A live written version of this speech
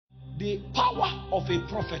the power of a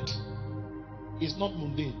prophet is not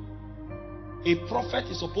mundane. A prophet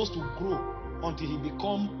is supposed to grow until he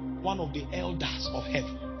becomes one of the elders of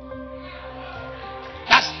heaven.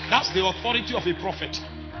 That's the authority of a prophet.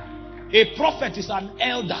 A prophet is an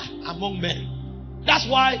elder among men. That's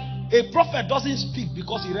why a prophet doesn't speak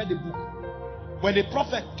because he read a book. When a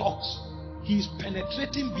prophet talks, he is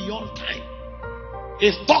penetrating beyond time.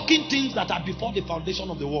 He's talking things that are before the foundation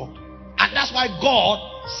of the world. And that's why God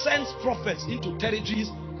sends prophets into territories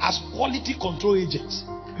as quality control agents.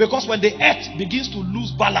 Because when the earth begins to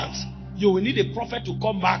lose balance, you will need a prophet to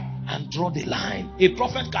come back and draw the line. A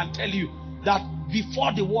prophet can tell you that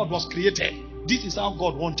before the world was created, this is how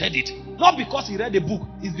God wanted it. Not because he read a book,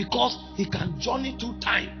 it's because he can journey through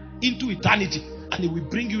time into eternity, and he will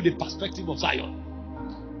bring you the perspective of Zion.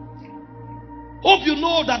 Hope you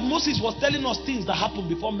know that Moses was telling us things that happened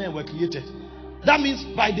before men were created. That means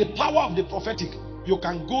by the power of the prophetic, you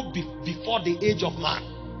can go before the age of man.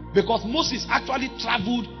 Because Moses actually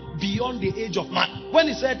traveled beyond the age of man. When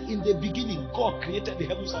he said in the beginning God created the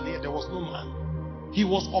heavens and the earth, there was no man. He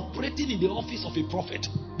was operating in the office of a prophet,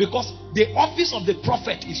 because the office of the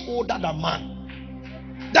prophet is older than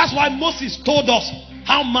man. That's why Moses told us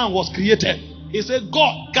how man was created. He said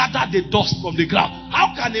God gathered the dust from the ground.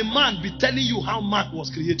 How can a man be telling you how man was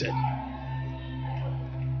created?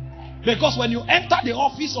 Because when you enter the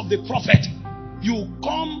office of the prophet, you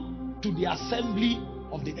come to the assembly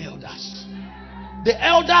of the elders. The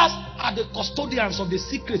elders are the custodians of the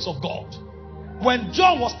secrets of God. When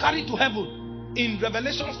John was carried to heaven, in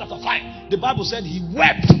Revelation chapter 5, the Bible said he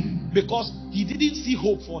wept because he didn't see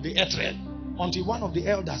hope for the earth realm, until one of the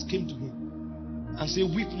elders came to him and said,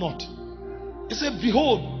 weep not. He said,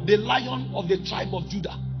 behold, the Lion of the tribe of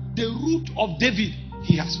Judah, the root of David,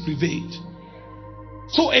 he has prevailed.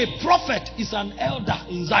 So a prophet is an elder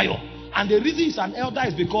in Zion. And the reason he's an elder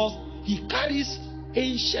is because he carries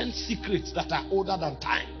ancient secrets that are older than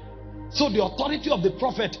time. So the authority of the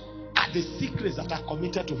prophet are the secrets that are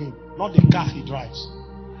committed to him, not the car he drives.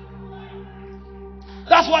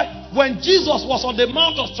 That's why when Jesus was on the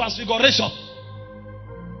Mount of Transfiguration,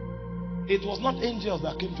 it was not angels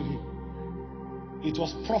that came to him. It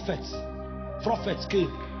was prophets. Prophets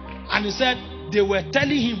came. And he said they were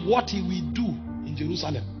telling him what he will do in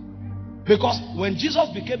Jerusalem. Because when Jesus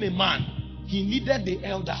became a man, he needed the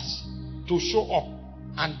elders to show up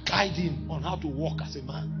and guide him on how to walk as a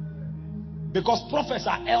man. Because prophets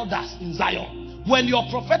are elders in Zion. When your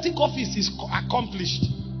prophetic office is accomplished,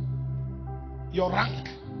 your rank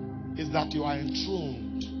is that you are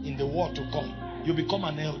enthroned in the world to come. You become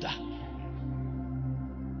an elder.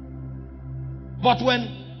 But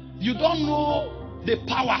when you don't know the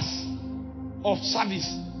powers of service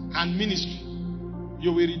and ministry,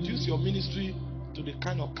 you will reduce your ministry to the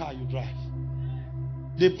kind of car you drive.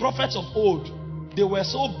 The prophets of old, they were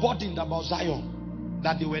so burdened about Zion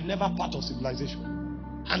that they were never part of civilization.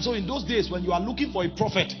 And so in those days, when you are looking for a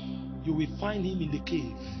prophet, you will find him in the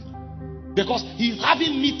cave. Because he's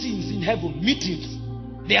having meetings in heaven. Meetings.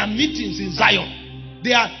 There are meetings in Zion.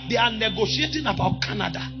 They are negotiating about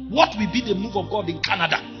Canada. What will be the move of God in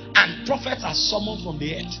Canada? And prophets are summoned from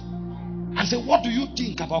the earth and say, what do you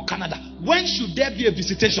think about Canada? When should there be a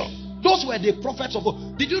visitation? Those were the prophets of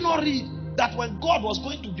God. Did you not read that when God was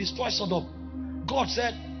going to destroy Sodom, God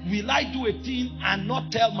said, will I do a thing and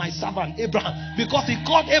not tell my servant Abraham? Because he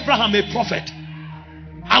called Abraham a prophet.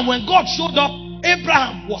 And when God showed up,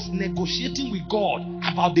 Abraham was negotiating with God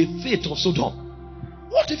about the fate of Sodom.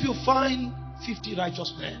 What if you find 50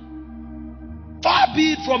 righteous men? Far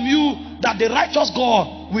be it from you that the righteous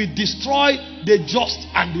God will destroy the just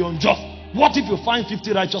and the unjust. What if you find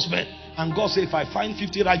 50 righteous men? And God said, if I find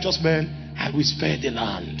 50 righteous men, I will spare the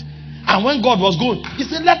land. And when God was going, he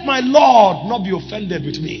said, let my Lord not be offended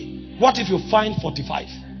with me. What if you find 45?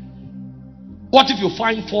 What if you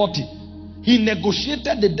find 40? He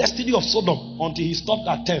negotiated the destiny of Sodom until he stopped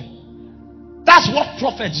at 10. That's what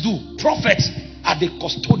prophets do. Prophets are the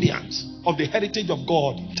custodians of the heritage of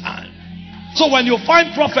God in time. So when you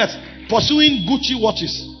find prophets pursuing Gucci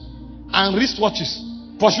watches and wristwatches,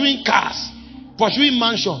 pursuing cars, pursuing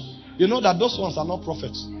mansions, you know that those ones are not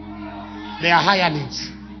prophets. They are hirelings.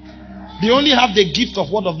 They only have the gift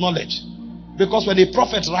of word of knowledge. Because when a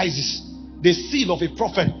prophet rises, the seal of a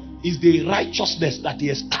prophet is the righteousness that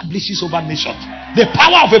he establishes over nations. The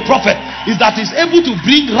power of a prophet is that he's able to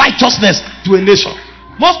bring righteousness to a nation.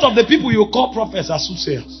 Most of the people you call prophets are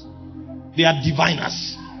soothsayers. They are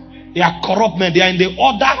diviners. They are corrupt men. They are in the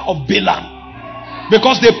order of Balaam.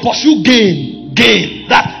 Because they pursue gain. Gain.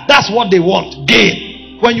 That's what they want.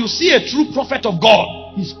 Gain. When you see a true prophet of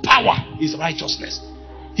God, his power is righteousness.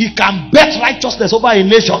 He can bet righteousness over a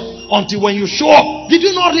nation until when you show up. Did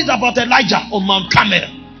you not read about Elijah on Mount Carmel?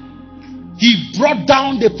 He brought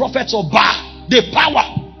down the prophets of Baal. The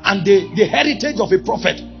power and the heritage of a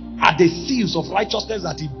prophet are the seals of righteousness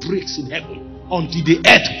that he breaks in heaven until the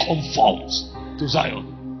earth conforms to Zion.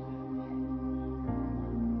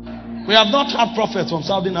 We have not had prophets from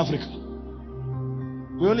Southern Africa.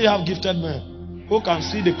 We only have gifted men who can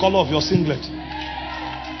see the color of your singlet.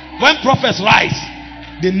 When prophets rise,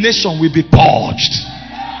 the nation will be purged.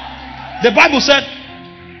 The Bible said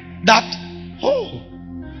that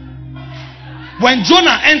when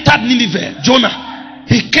Jonah entered Nineveh,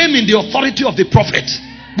 he came in the authority of the prophet.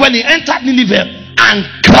 When he entered Nineveh and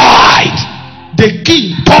cried, the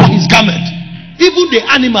king tore his garment. Even the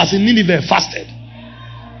animals in Nineveh fasted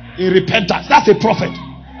in repentance. That's a prophet.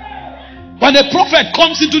 When a prophet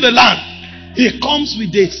comes into the land, he comes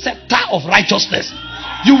with the scepter of righteousness.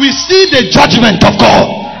 You will see the judgment of God.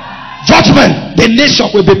 Judgment, the nation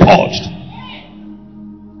will be purged.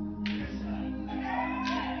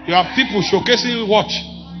 You have people showcasing watch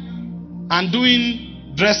and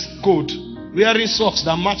doing dress code, wearing socks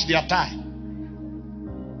that match their tie,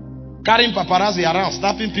 carrying paparazzi around,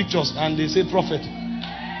 snapping pictures, and they say prophet.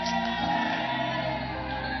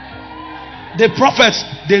 The prophets,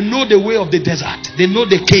 they know the way of the desert. They know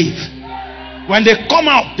the cave. When they come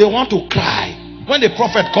out, they want to cry. When the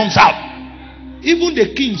prophet comes out, even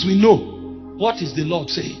the kings will know, what is the Lord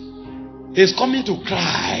saying? He's coming to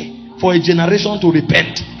cry for a generation to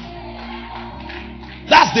repent.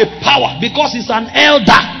 That's the power, because he's an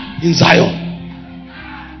elder in Zion.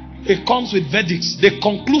 It comes with verdicts, the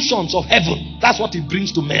conclusions of heaven. That's what it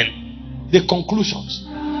brings to men. The conclusions.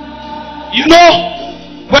 You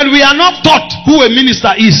know, when we are not taught who a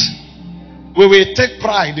minister is, we will take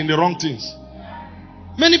pride in the wrong things.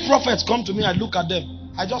 Many prophets come to me, I look at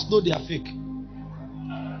them, I just know they are fake.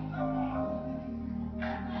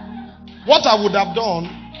 What I would have done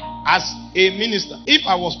as a minister, if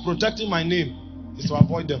I was protecting my name, is to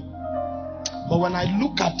avoid them. But when I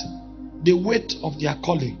look at the weight of their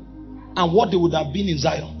calling and what they would have been in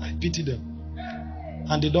Zion, I pity them.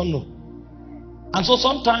 And they don't know. And so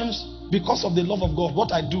sometimes, because of the love of God,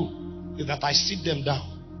 what I do is that I sit them down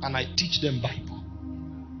and I teach them Bible.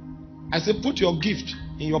 I say, put your gift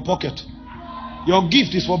in your pocket. Your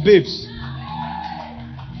gift is for babes.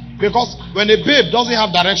 Because when a babe doesn't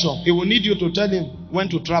have direction, he will need you to tell him when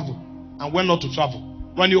to travel and when not to travel.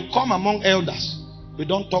 When you come among elders, we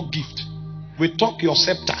don't talk gift. We talk your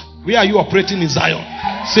scepter. Where are you operating in Zion?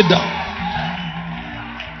 Sit down.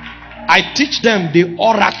 I teach them the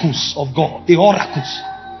oracles of God. The oracles.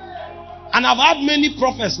 And I've had many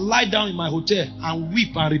prophets lie down in my hotel and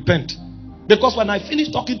weep and repent. Because when I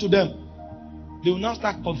finish talking to them, they will now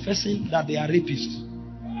start confessing that they are rapists.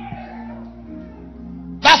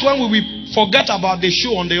 That's when we will forget about the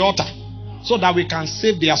show on the altar, so that we can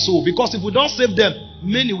save their soul. Because if we don't save them,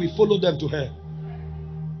 many will follow them to hell.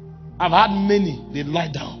 I've had many, they lie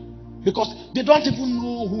down. Because they don't even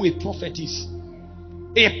know who a prophet is.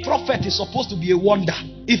 A prophet is supposed to be a wonder.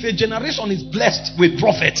 If a generation is blessed with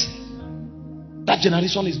prophets, that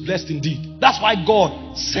generation is blessed indeed. That's why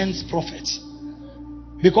God sends prophets.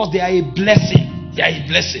 Because they are a blessing. They are a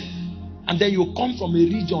blessing. And then you come from a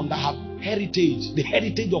region that have heritage. The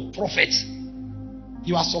heritage of prophets.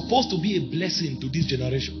 You are supposed to be a blessing to this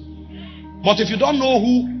generation. But if you don't know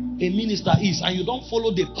who a minister is, and you don't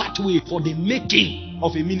follow the pathway for the making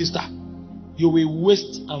of a minister, you will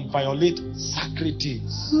waste and violate sacred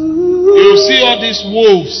things. You will see all these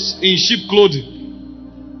wolves in sheep clothing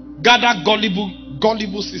gather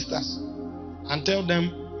gullible sisters and tell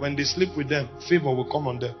them when they sleep with them, favor will come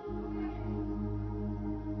on them.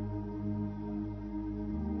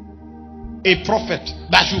 A prophet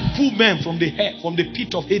that should pull men from the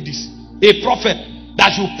pit of Hades. A prophet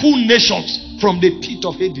that should pull nations from the pit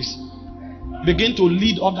of Hades. Begin to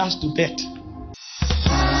lead others to death.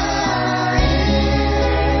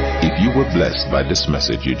 If you were blessed by this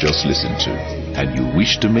message you just listened to, and you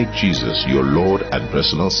wish to make Jesus your Lord and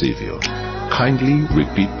personal Savior, kindly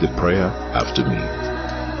repeat the prayer after me.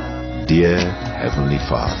 Dear Heavenly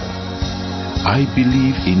Father, I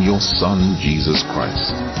believe in your Son Jesus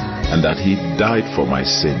Christ, and that he died for my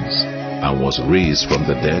sins and was raised from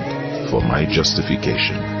the dead for my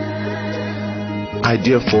justification. I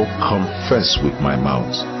therefore confess with my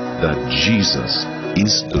mouth that Jesus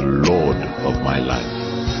is the Lord of my life.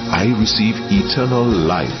 I receive eternal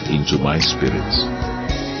life into my spirit.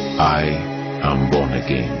 I am born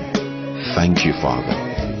again. Thank you, Father,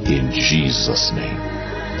 in Jesus' name.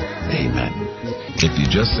 Amen. If you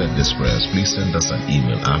just said these prayers, please send us an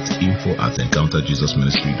email at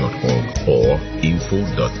info@encounterjesusministry.org or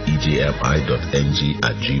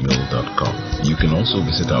info.ejmi.ng@gmail.com. You can also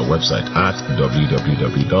visit our website at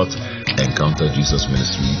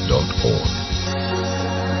www.encounterjesusministry.org.